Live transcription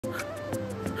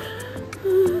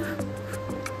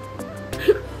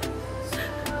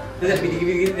Thế là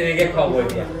cái kho bồi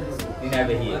kìa. Đi nào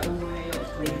về hier.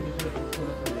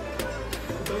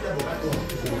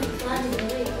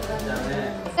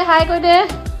 Say hi coi đi.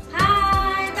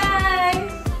 Hi, bye.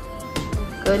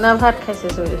 Koina bhat খাইছে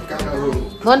sorry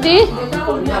ভন্টি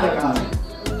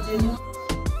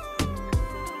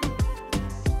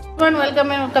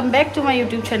welcome back to my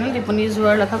YouTube channel Diponi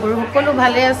Zuar lakha koru hokolo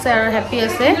bhale ase aru happy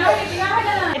ase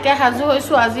eta hazu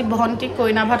hoisu aji bhonti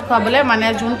koina bhat khwabole mane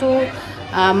juntu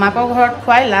মাকৰ ঘৰত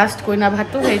খুৱাই last কোইনা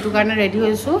ভাতটো হেইটো কাৰণে ready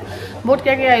হৈছো বহুত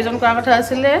কিয়া আয়োজন কৰা কথা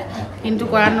আছিল কিন্তু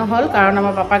কৰা নহল কাৰণ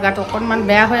আমাৰ পাপা গাত অকনমান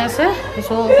বেয়া হৈ আছে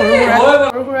সো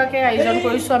সৰু সুৰাকে আয়োজন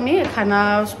কৰিছো আমি খানা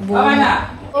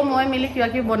মই মিলি কিবা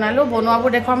কি বনালো বনোৱাবোৰ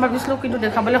দেখাম ভাবিছিলো কিন্তু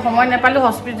দেখাবলৈ সময় নাপালো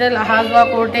হস্পিটেল আহা যোৱা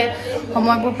কৰোতে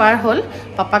সময়বোৰ পাৰ হ'ল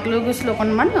পাপাক লৈ গৈছিলো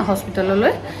অকনমান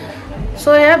হস্পিটেললৈ সো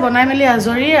এয়া বনাই মেলি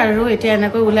আজৰি আৰু এতিয়া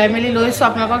এনেকৈ উলাই মেলি লৈছো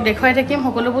আপোনালোকক দেখাই থাকিম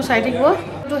সকলোবোৰ চাই থাকিব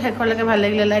তো হেকলৈকে ভাল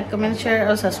লাগিলে লাইক কমেন্ট শ্বেয়াৰ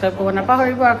আৰু সাবস্ক্ৰাইব কৰিব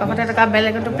নাপাহৰিব আৰু কাষতে থকা বেল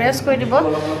আইকনটো প্ৰেছ কৰি দিব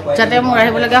যাতে মোৰ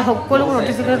আহিবলগা সকলোবোৰ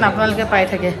নটিফিকেশ্যন আপোনালোকে পাই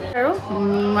থাকে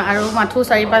আৰু মাথু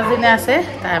 4-5 দিনে আছে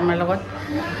তাই আমাৰ লগত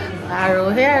আৰু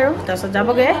হে আৰু তাৰছত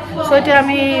যাবগে সো এতিয়া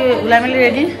আমি উলাই মেলি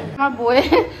ৰেডি আমাৰ বয়ে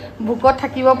বুকত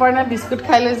থাকিব পৰা নাই বিস্কুট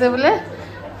খাই লৈছে বোলে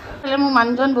হলে মোৰ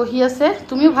মানুহজন বহি আছে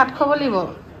তুমিও ভাত খাব লাগিব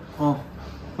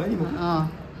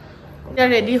এতিয়া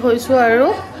ৰেডি হৈছো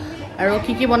আৰু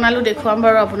কি বনালো দেখুৱাম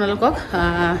বাৰু আপোনালোকক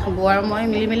বুৱাৰ মই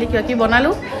মিলি কিবা কি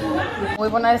বনালো মই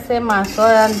বনাইছে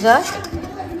মাছৰ আঞ্জা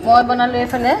মই বনালো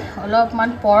এফালে অলপমান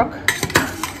পৰ্ক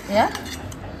এয়া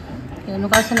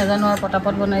এনেকুৱা আছে নাজানো আৰু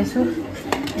পটাপট বনাইছো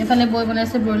এফালে বই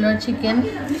বনাইছে ব্ৰইলাৰ চিকেন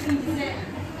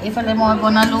এফালে মই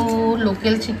বনালো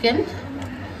লোকেল চিকেন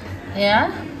এয়া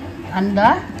আন্ডা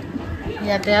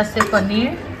ইয়াতে আছে পনীৰ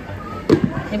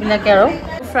এইবিলাকে আৰু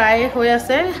ফ্ৰাই হৈ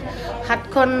আছে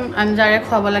হাতখন আঞ্জাৰে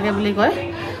খুৱাব লাগে বুলি কয়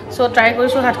সো ট্ৰাই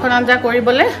কৰিছো হাতখন আঞ্জা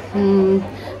কৰিবলৈ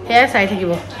হেয়া চাই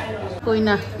থাকিব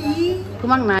কোইনা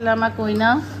তোমাক নাই আমাৰ কোইনা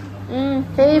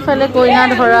সেইফালে কোইনা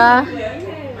ধৰা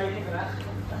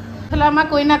এইফালে আমাৰ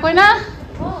কোইনা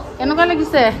কেনেকুৱা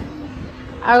লাগিছে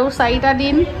আৰু 4টা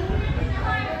দিন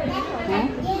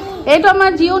এইটো আমাৰ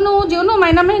জিউনো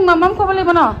মাইনামে মামাম খাব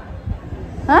লাগিব ন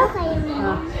হা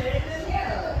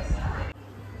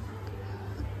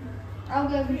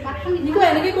Nico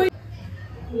এনেকে কই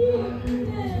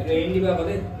এই দিবা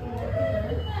বলে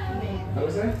ভালো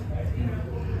স্যার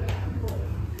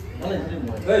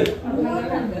এই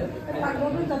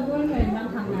পাগলটো তবল নাই ইমান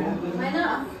ঠান্ডা মাইনা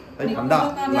এই ঠান্ডা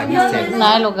লাগিছে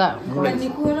নাই লগা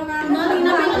নিকো লগা না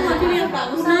মাতিলি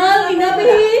পাগল ইনাপি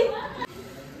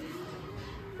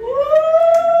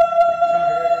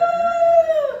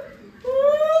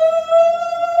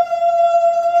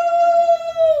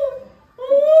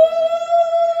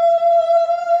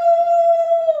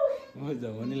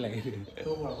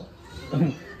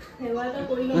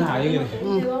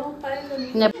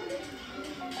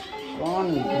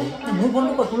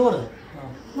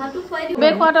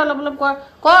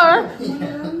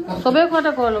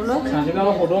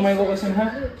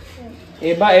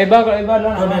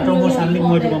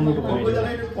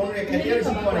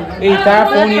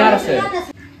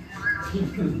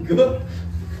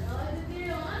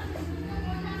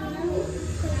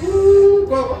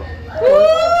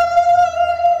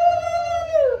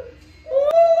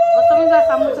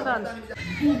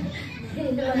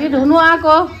ধুনু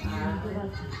আকৌ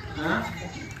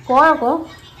আকৌ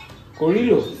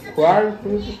কৰিলো খোৱাৰ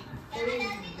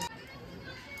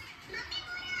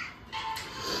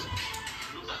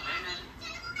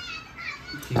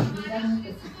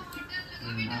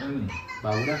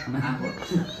বাবুরা খানা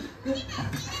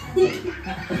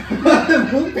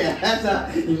muy pedaza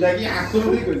y de aquí a solo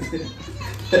me conoce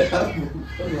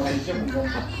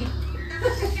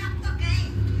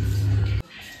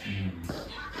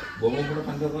Bomo pura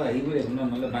panto ko ahi bole no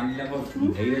mala bandila ko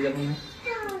ahi jabo na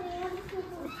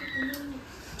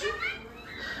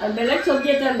আর বেলেগ সবজি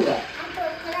এটা লুয়া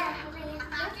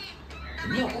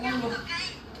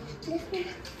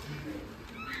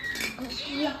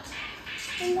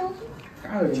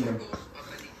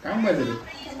Kamu baca deh.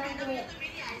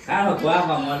 Kalau gua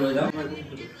apa mau lo dong?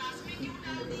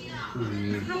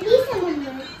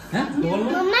 Hah? Mama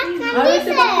kan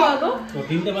bisa. Oh,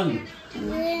 pintar bang.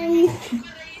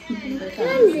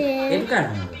 Kan?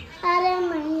 Ada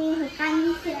mami kan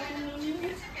bisa.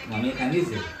 Mami kan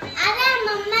bisa. Ada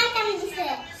mama kan bisa.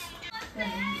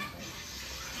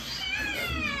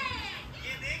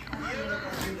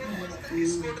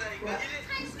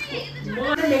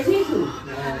 Boleh lekih tu.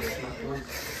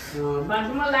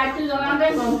 Bagaimana lagi jalan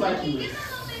deh kamu pasti.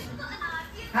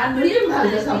 Hari ini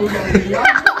malah sama sama.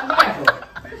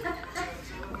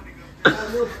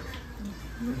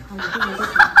 तो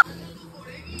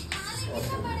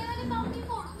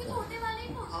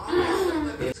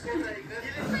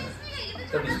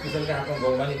discussion का हम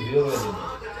गोमानी video बना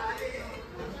दे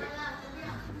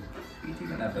PT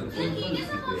बना तो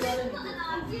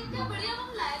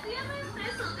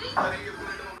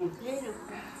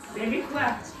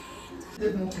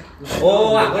ओ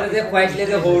आगर जे खुआइले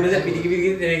जे होड़ जे पिटी पिटी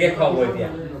তেনেকে খাব এতিয়া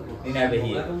নিনা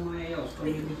বেহি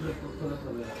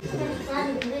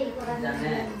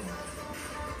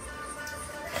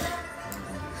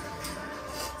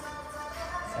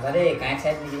সবারে কাই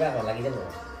সাইড নিবা ভাল লাগি যাব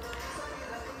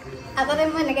আগতে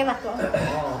মই এনেকে বাটো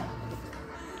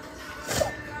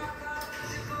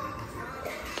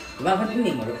তোমার ফোন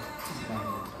নি মরো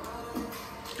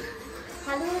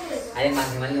আরে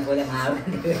মাঝে মাঝে বলে মা আর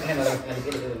মরো খালি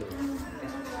করে বলো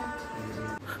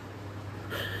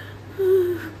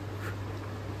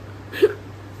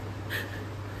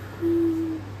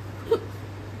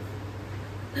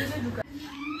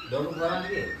दोनों करा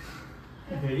लिए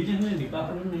भेड़ी जन में लिपा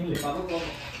पर नहीं ले पापा को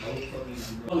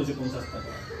बोलो से 50 টাকা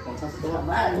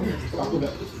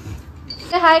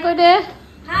হাই কৈ দে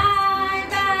হাই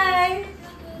বাই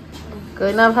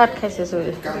কইনা ভাত খাইছে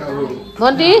চুৰি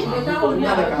ভন্টি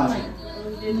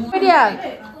কৈ দিয়া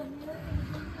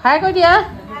হাই কৈ দিয়া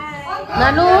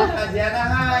নানু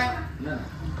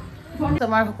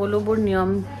আমাৰ সকলোবোৰ নিয়ম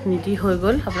নীতি হৈ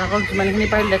গ'ল আপোনালোকক যিমানখিনি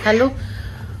পাৰিলে দেখালোঁ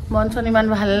মন চন ইমান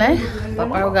ভাল নাই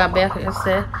পাপাৰো গা বেয়া হৈ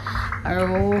আছে আৰু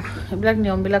এইবিলাক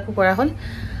নিয়মবিলাকো কৰা হ'ল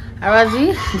আৰু আজি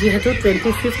যিহেতু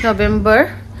 25 নৱেম্বৰ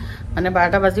মানে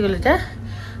 12টা বাজি গ'ল এতিয়া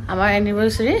আমাৰ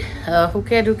এনিভাৰ্চাৰী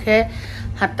সুখে দুখে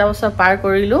 7টা বছৰ পাৰ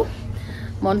কৰিলোঁ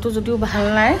মনটো যদিও ভাল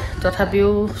নাই তথাপিও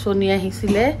সোণী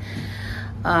আহিছিলে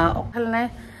ভাল নাই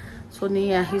সোণী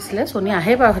আহিছিলে সোণী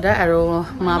আহে বাৰু সদায় আৰু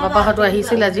মা পাপাহঁতো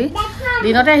আহিছিল আজি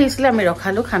দিনতে আহিছিলে আমি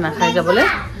ৰখালোঁ খানা খাই যাবলৈ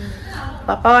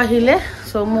পাপাও আহিলে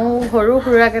চ' মোক সৰু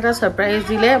সুৰাক এটা ছাৰপ্ৰাইজ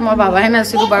দিলে মই ভাবাই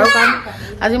নাছিলোঁ বাৰু কাৰণ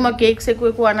আজি মই কেক চেকো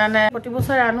একো অনা নাই প্ৰতি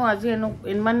বছৰে আনো আজি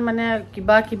ইমান মানে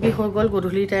কিবা কিবি হৈ গ'ল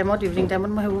গধূলি টাইমত ইভিনিং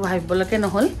টাইমত মই সেইবোৰ ভাবিবলৈকে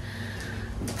নহ'ল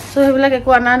চ' সেইবিলাক একো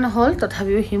অনা নহ'ল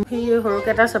তথাপিও সি সৰুকৈ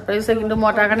এটা ছাৰপ্ৰাইজ আছে কিন্তু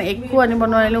মই তাৰ কাৰণে একো আনিব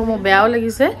নোৱাৰিলোঁ মোৰ বেয়াও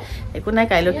লাগিছে একো নাই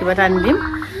কাইলৈ কিবা এটা আনি দিম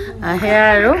সেয়া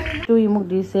আৰু ই মোক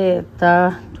দিছে এটা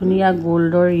ধুনীয়া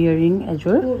গ'ল্ডৰ ইয়েৰিং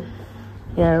এযোৰ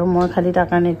সেয়া আৰু মই খালি তাৰ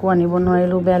কাৰণে একো আনিব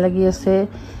নোৱাৰিলোঁ বেয়া লাগি আছে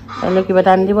কাইলৈ কিবা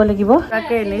এটা আনি দিব লাগিব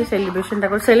তাকে এনেই চেলিব্ৰেশ্যন এটা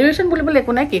কৰোঁ চেলিব্ৰেশ্যন বুলিবলৈ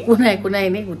একো নাই কেকো নাই একো নাই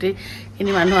এনেই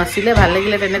গোটেইখিনি মানুহ আছিলে ভাল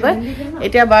লাগিলে তেনেকৈ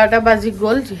এতিয়া 12টা বাজি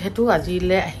গ'ল যিহেতু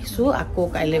আজিলৈ আহিছোঁ আকৌ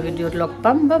কাইলৈ ভিডিঅ'ত লগ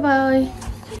পাম বাই বাই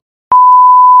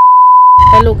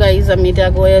হেল্ল' গাইজ আমি এতিয়া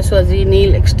গৈ আছোঁ আজি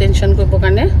নীল এক্সটেনশ্যন কৰিবৰ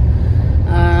কাৰণে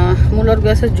মোৰ লগত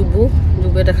গৈ আছে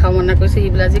জুবুৱে দেখাওঁ মনা কৈছে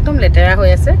এইবিলাক আজি একদম লেতেৰা হৈ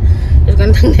আছে সেইটো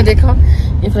কাৰণে তাক নেদেখাওঁ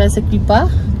এইফালে আছে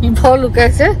কৃপাও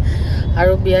লুকাইছে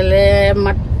আৰু বিয়ালে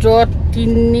মাত্ৰ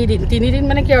 3 দিন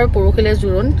মানে কি আৰু পৰহিলৈ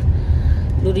জোৰোণ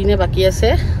 2 দিনে বাকী আছে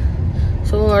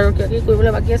চ' আৰু কিবা কিবি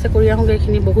কৰিবলৈ বাকী আছে কৰি আহোঁগৈ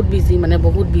এইখিনি বহুত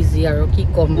বিজি আৰু কি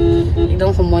ক'ম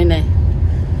একদম সময় নাই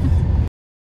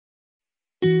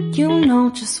You know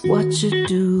just what you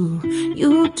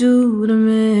do to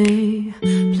me.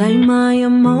 Play my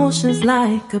emotions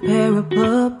like a pair of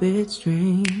puppet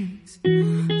strings.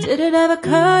 Did it ever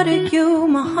occur to you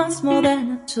my heart's more than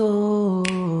a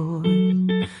toy?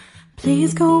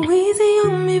 Please go easy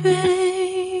on me,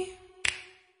 babe.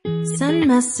 Send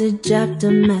message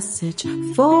after message,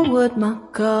 forward my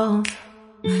calls.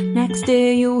 Next day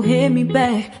you hit me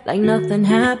back like nothing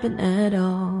happened at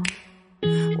all.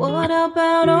 What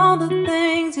about all the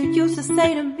things you used to say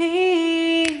to me?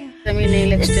 আমি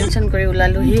nail extension কৰি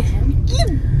ওলালোহি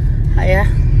আয়া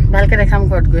ভালকৈ দেখাম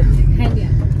ঘৰত গৈ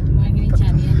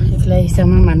এইফালে আহিছে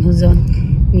আমাৰ মানুহজন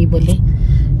নিবলৈ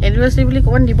এনিভাৰ্চাৰী বুলি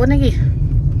ক'ৰবাত দিব নেকি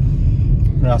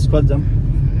ৰাজকোট যাম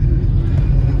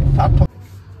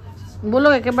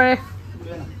ব'লক একেবাৰে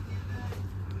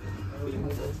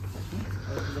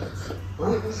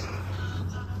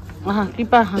আহা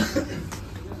কৃপা আহা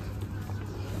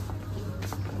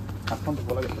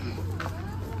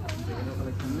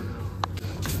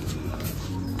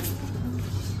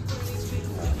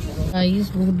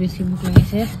বহুত বেছি ভোক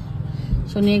লাগিছে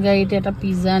সোণীয়ে গাড়ীতে এটা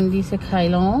পিজ্জা আনি দিছে খাই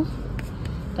লওঁ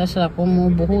তাৰপিছত আকৌ মোৰ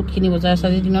বহুতখিনি বজাৰ আছে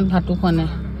আজিৰ দিনত ভাতো খোৱা নাই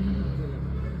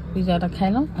পিজ্জা এটা খাই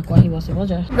লওঁ আকৌ আহিব আছে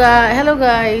বজাৰ হেল্ল'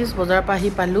 গাইজ বজাৰৰ পৰা আহি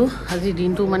পালোঁ আজিৰ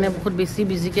দিনটো মানে বহুত বেছি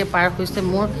বিজিকৈ পাৰ হৈছে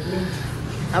মোৰ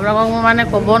আপোনালোকক মই মানে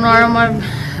ক'ব নোৱাৰোঁ মই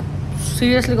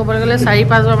চিৰিয়াছলি ক'বলৈ গ'লে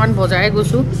 4-5 বাৰমান বজাৰে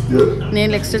গৈছোঁ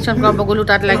নেইল এক্সটেনশ্যন কৰাব গ'লোঁ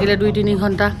তাত লাগিলে 2-3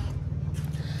 ঘণ্টা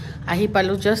আহি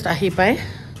পালোঁ জাষ্ট আহি পাই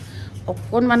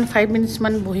অকণমান 5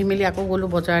 মিনিটছমান বহি মেলি আকৌ গ'লোঁ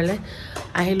বজাৰলৈ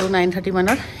আহিলোঁ 9:30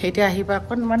 মানত এতিয়া আহি পাই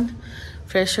অকণমান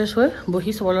ফ্ৰেছ হৈ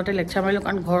বহি চবলতে লেকচাৰ মাৰিলোঁ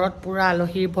কাৰণ ঘৰত পূৰা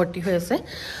আলহী ভৰ্তি হৈ আছে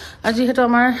আৰু যিহেতু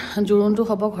আমাৰ জোৰোণটো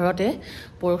হ'ব ঘৰতে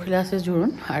পৰহিলৈ আছে জোৰোণ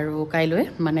আৰু কাইলৈ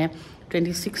মানে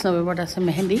 26 নৱেম্বৰত আছে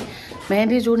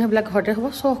মেহেন্দি জোৰোণ সেইবিলাক ঘৰতে হ'ব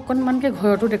চ' অকণমানকৈ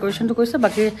ঘৰতো ডেক'ৰেশ্যনটো কৰিছে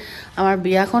বাকী আমাৰ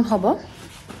বিয়াখন হ'ব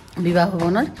বিবাহ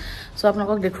ভৱনত চ'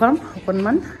 আপোনালোকক দেখুৱাম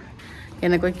অকণমান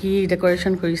কেনেকৈ কি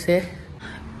ডেক'ৰেশ্যন কৰিছে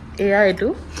এয়া এইটো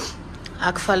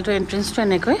আগফালটো এণ্ট্ৰেঞ্চটো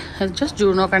এনেকৈ জাষ্ট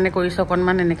জোৰোণৰ কাৰণে কৰিছে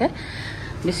অকণমান এনেকৈ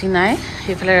বেছি নাই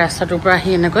সেইফালে ৰাস্তাটোৰ পৰা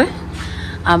আহি এনেকৈ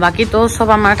বাকীতো চব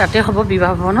আমাৰ তাতে হ'ব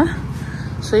বিবাহ ভৱনত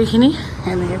চ' এইখিনি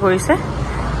এনেকৈ কৰিছে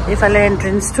এইফালে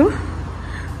এণ্ট্ৰেঞ্চটো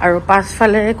আৰু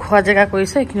পাছফালে খোৱা জেগা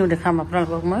কৰিছে এইখিনিও দেখাম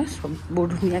আপোনালোকক মই চব বহুত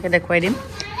ধুনীয়াকৈ দেখুৱাই দিম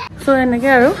চ' এনেকৈ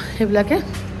আৰু সেইবিলাকে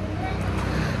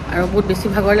আৰু বহুত বেছি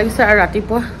ভাগৰ লাগিছে আৰু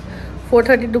ৰাতিপুৱা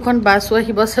 4:30 দুখন বাছো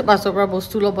আহিব বাছৰ পৰা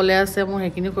বস্তু ল'বলৈ আছে মোৰ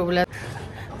সেইখিনিও কৰিবলৈ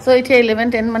চ' এতিয়া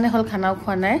 11:10 মানে হ'ল খানাও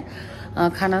খোৱা নাই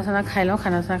খানা চানা খাই লওঁ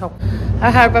খানা চানা খাওঁ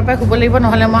আৰু সাৰ পাই শুব লাগিব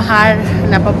নহ'লে মই সাৰ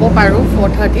নাপাব পাৰোঁ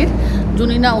 4:30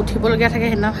 যোনদিনা উঠিবলগীয়া থাকে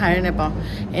সেইদিনা সাৰে নাপাওঁ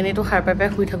এনেইতো সাৰ পাই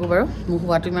শুই থাকোঁ বাৰু মোৰ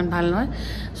শুৱাটো ইমান ভাল নহয়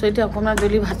চ' এতিয়া অকণমান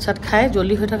জল্দি ভাত চাত খাই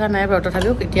জল্দি হৈ থকা নাই বাৰু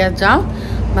তথাপিও এতিয়া যাওঁ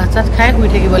ভাত চাত খাই শুই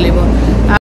থাকিব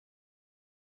লাগিব